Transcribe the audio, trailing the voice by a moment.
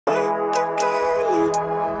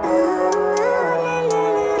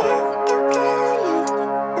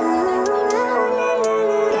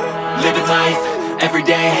life, every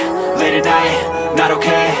day, late at night, not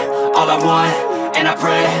okay. All I want, and I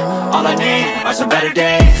pray, all I need are some better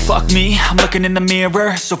days. Fuck me, I'm looking in the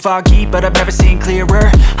mirror, so foggy, but I've never seen clearer.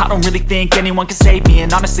 I don't really think anyone can save me,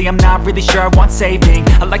 and honestly I'm not really sure I want saving.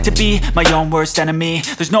 I like to be my own worst enemy.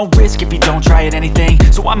 There's no risk if you don't try at anything,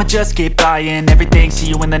 so I'ma just keep buying everything. See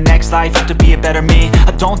you in the next life, have to be a better me.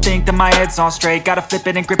 I don't think that my head's on straight, gotta flip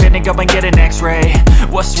it and grip it and go and get an x-ray.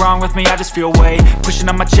 What's wrong with me? I just feel weight pushing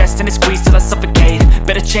on my chest and it squeezes till I suffocate.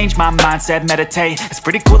 Better change my mindset, meditate. It's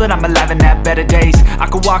pretty cool that I'm alive and have better days. I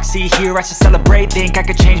could walk, see, hear, I should celebrate. Think I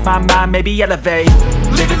could change my mind, maybe elevate.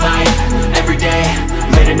 Living life, every day,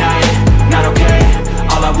 late at night, not okay.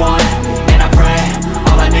 All I want, and I pray,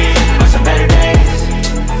 all I need are some better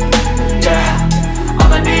days. Yeah,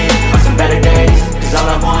 all I need are some better days. Cause all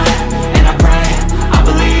I want, and I pray, I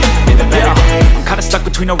believe in the better days. I'm kinda stuck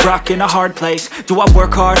between a rock and a hard place. Do I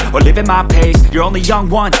work hard, or live at my pace? You're only young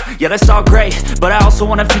once, yeah that's all great, but I also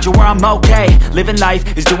want a future where I'm okay. Living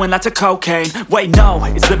life is doing lots of cocaine. Wait no,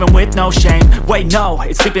 it's living with no shame. Wait no,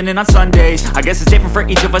 it's sleeping in on Sundays. I guess it's different for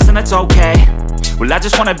each of us and that's okay. Well I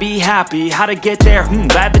just wanna be happy, how to get there?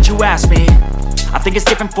 Glad that you asked me. I think it's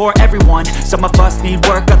different for everyone. Some of us need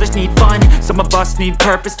work, others need fun. Some of us need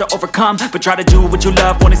purpose to overcome. But try to do what you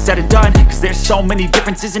love when it's said and done, cause there's so many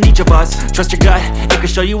differences in each of us. Trust your gut, it can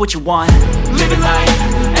show you what you want. Living life,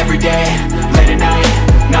 every day, late at night,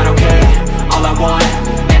 not okay. All I want,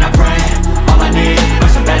 and I pray, all I need are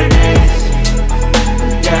some better days.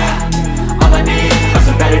 Yeah, all I need are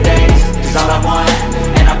some better days. Cause all I want,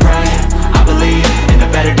 and I pray, I believe in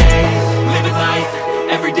the better days. Living life,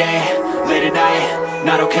 every day, late at night,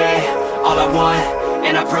 not okay. All I want,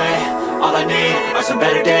 and I pray, all I need are some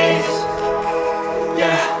better days.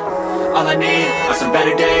 Yeah, all I need are some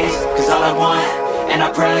better days. Cause all I want, and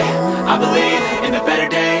I pray, I believe in the better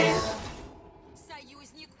days.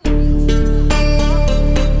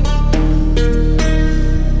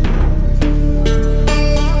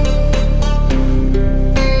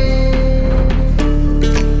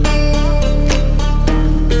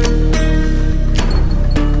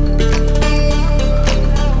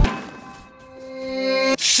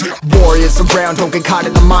 Warriors around, don't get caught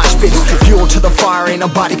in the mosh pit. Fuel to the fire, ain't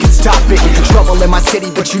nobody can stop it. Trouble in my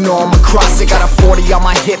city, but you know I'm across it. Got a 40 on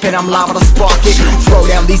my hip and I'm liable to spark it. Throw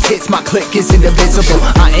down these hits, my click is indivisible.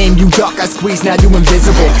 I aim, you duck, I squeeze, now you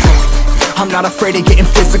invisible. I'm not afraid of getting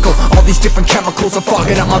physical. All these different chemicals are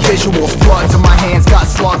fogging up my visuals. Bloods on my hands, got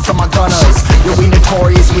slugs on my gunners. Yo, we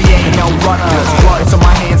notorious, we ain't no runners. Bloods on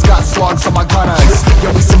my hands, got slugs on my gunners.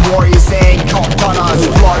 Yo, we some warriors, they ain't called gunners.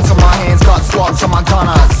 Bloods on my hands, got slugs on my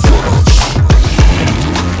gunners.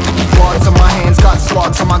 Bloods on my hands, got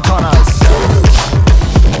slugs on my gunners.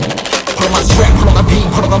 Put on my strap, put on the beam,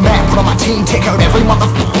 put on the map, put on my team. Take out every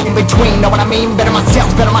motherfucker in between, know what I mean? Better myself,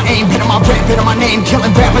 better my aim, better my rap, better my name.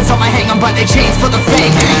 Killing rappers on my hang on by their chains for the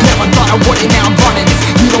fame. Never thought I would it, now I'm running this.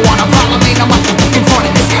 You don't wanna follow me, now I'm in front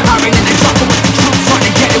of this. Iron in the trouble with the troops, trying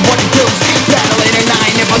to get it what it does. Battling and I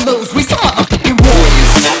ain't never lose, we some motherfucking warriors.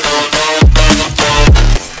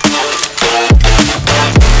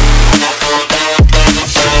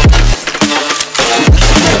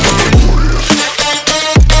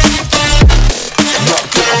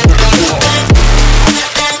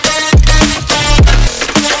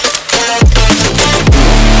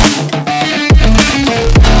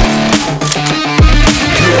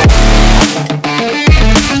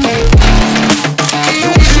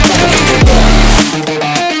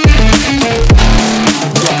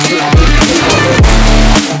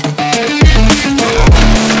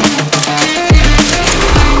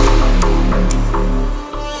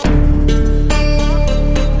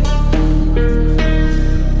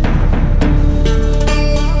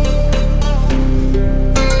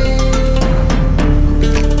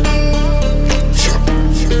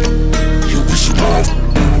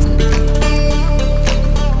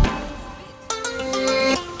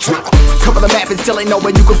 Still ain't know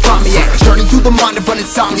where you can find me at. Journey through the mind of an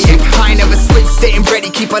insomniac. I ain't never sleep, staying ready,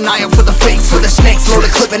 keep an eye out for the fakes. For the snakes, load a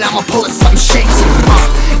clip and I'ma pull it, something shakes.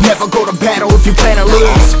 Never go to battle if you plan to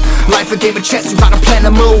lose. Life a game of chess, you gotta plan the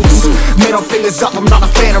moves. Middle fingers up, I'm not a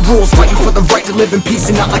fan of rules. Fighting for the right to live in peace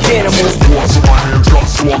and not like animals. Bloods in my hands, got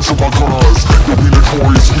slugs on my gunners. Yo, we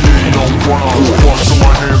notorious, we ain't no runners. Bloods in my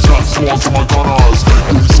hands, got slugs on my gunners.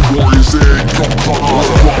 Yo, we some warriors, they ain't no gunners.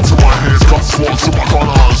 Bloods in my hands, got slugs on my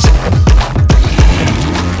gunners.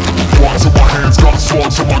 Bloods in my hands, got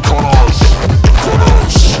slugs on my gunners.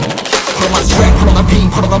 Put on my strap, put on the beam,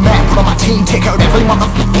 put on the map, put on my team. Take out every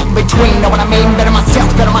motherfucker in between, know what I mean? Better myself,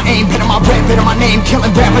 better my aim, better my rap, better my name.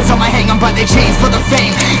 Killing rappers on my hang on by their chains for the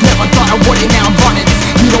fame. Never thought I would it, now I'm running this.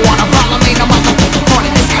 You don't wanna follow me, no motherfucker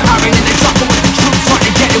running this. Iron in the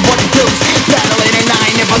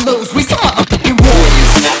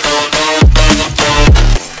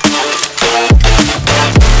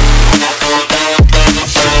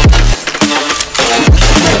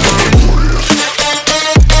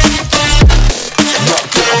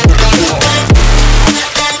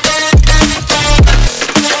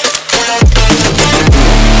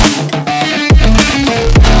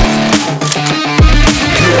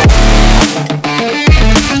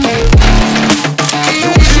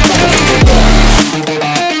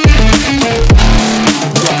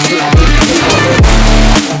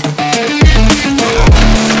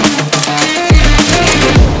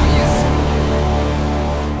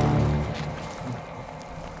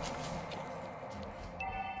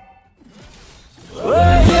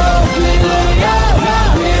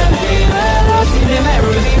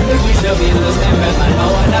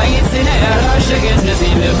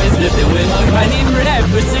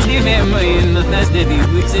memory of that's the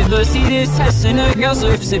weeks it was this has in a girl's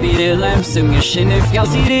life to be the lamp singing if y'all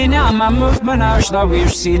see it now my movement I thought we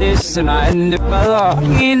see this and I end up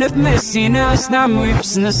in a messy now snap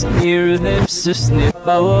whips and near them so snip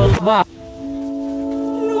all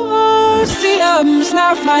see I'm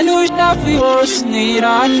snap my new stuff was need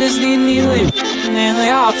on this need nearly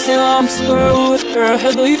off so I'm squirrel with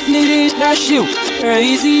her leaf need that shoe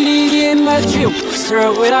easy in my chew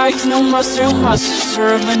serve with ice no must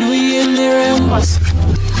serve and we in there and must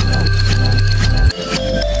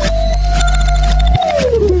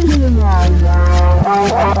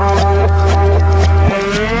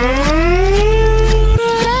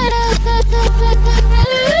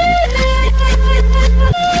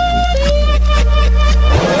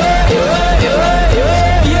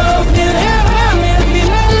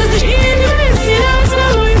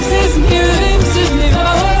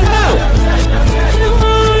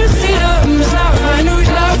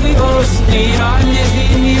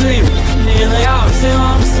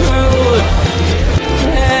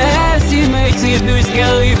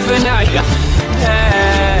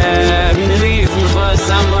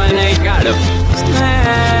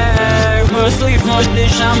sleep no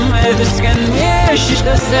deixam eles can mexe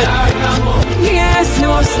da ser yes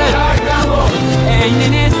no ser en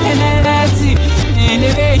neste nerasi en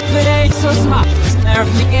veit for så smart nerf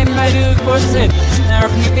ni kan du korset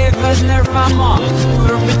nerf ni kan fast nerf fama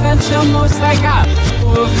ur potential most like up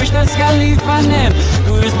ur fish das kalifanem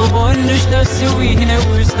ur is bonish das we ne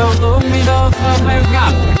ur sto me off of my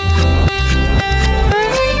gap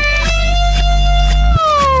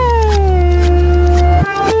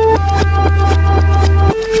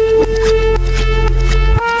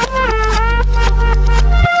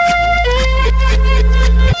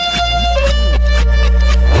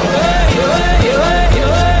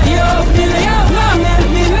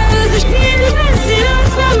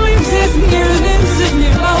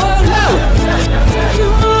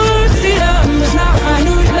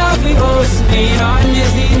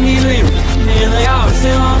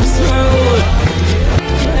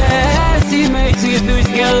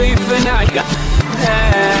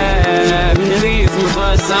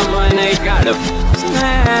someone I got up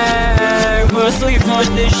sleep no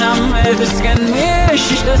deixam eles can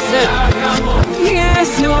mexe da ser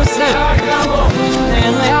yes no ser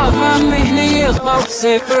ele ava me neil box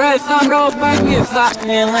separate from rope by me flat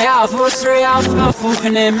ele ava real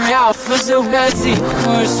fucking real for so busy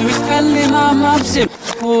was we spelling on upset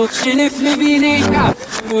watching if me be naked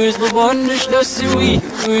was the one that sweet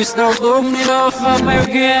was no long it off of my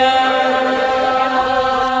girl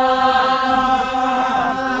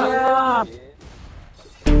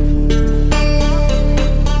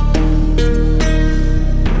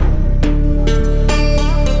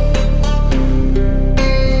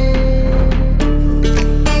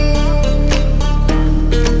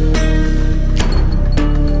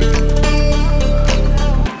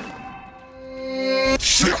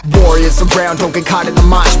around, don't get caught in the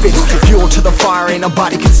mosh pit. Fuel to the fire, ain't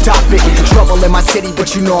nobody can stop it. Trouble in my city,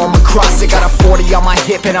 but you know I'm across it. Got a 40 on my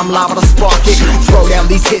hip and I'm liable to spark it. Throw down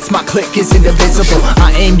these hits, my click is indivisible.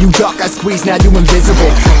 I aim, you duck, I squeeze, now you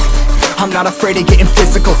invisible. I'm not afraid of getting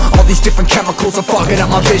physical. All these different chemicals are fogging up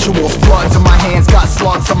my visuals. Bloods on my hands, got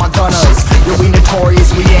slugs on my gunners. Yo, we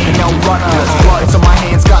notorious, we ain't no runners. Bloods on my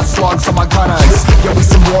hands, got slugs on my gunners. Yo, we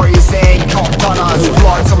some warriors, they ain't can't run us.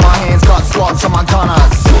 Bloods on my hands, got slugs on my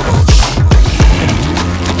gunners.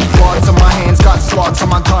 Bloods on my hands, got slugs on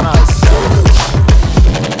my gunners.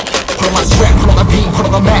 Put on my strap, put on the beat, put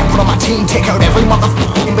on the map, put on my team. Take out every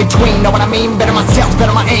motherfucker in between, know what I mean? Better myself,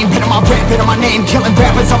 better my aim, better my rap, better my name. Killing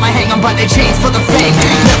rappers on my hang, I'm by their chains for the fame.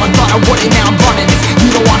 Never thought I would it, now I'm running this. You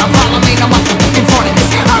don't wanna follow me, I'm up in front of this.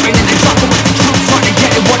 I ran in the trouble with the troops, trying to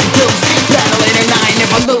get it what it does. Battling and I ain't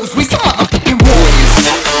never lose, we some motherfucking warriors.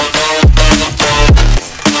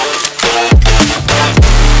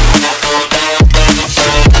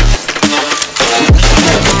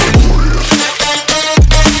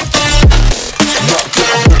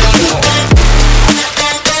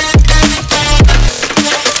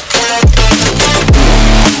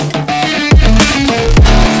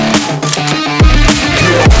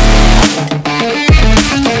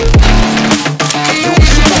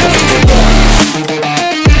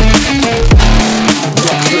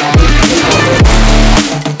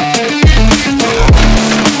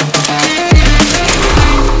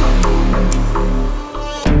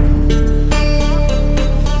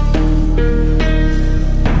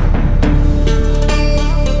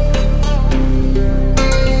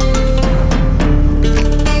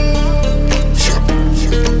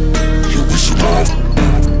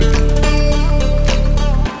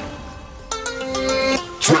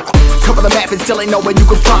 rapping, still ain't know where you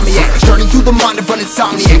can find me at. Journey through the mind of an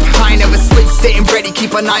insomniac. I ain't never sleep, staying ready,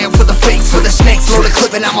 keep an eye out for the fakes, for the snakes. Load a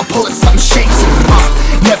clip and I'ma pull it, something shakes.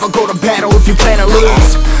 Never go to battle if you plan to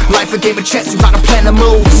lose. Life a game of chess, you gotta plan the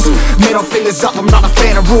moves. Middle fingers up, I'm not a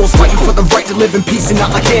fan of rules. Fighting for the right to live in peace and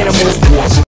not like animals.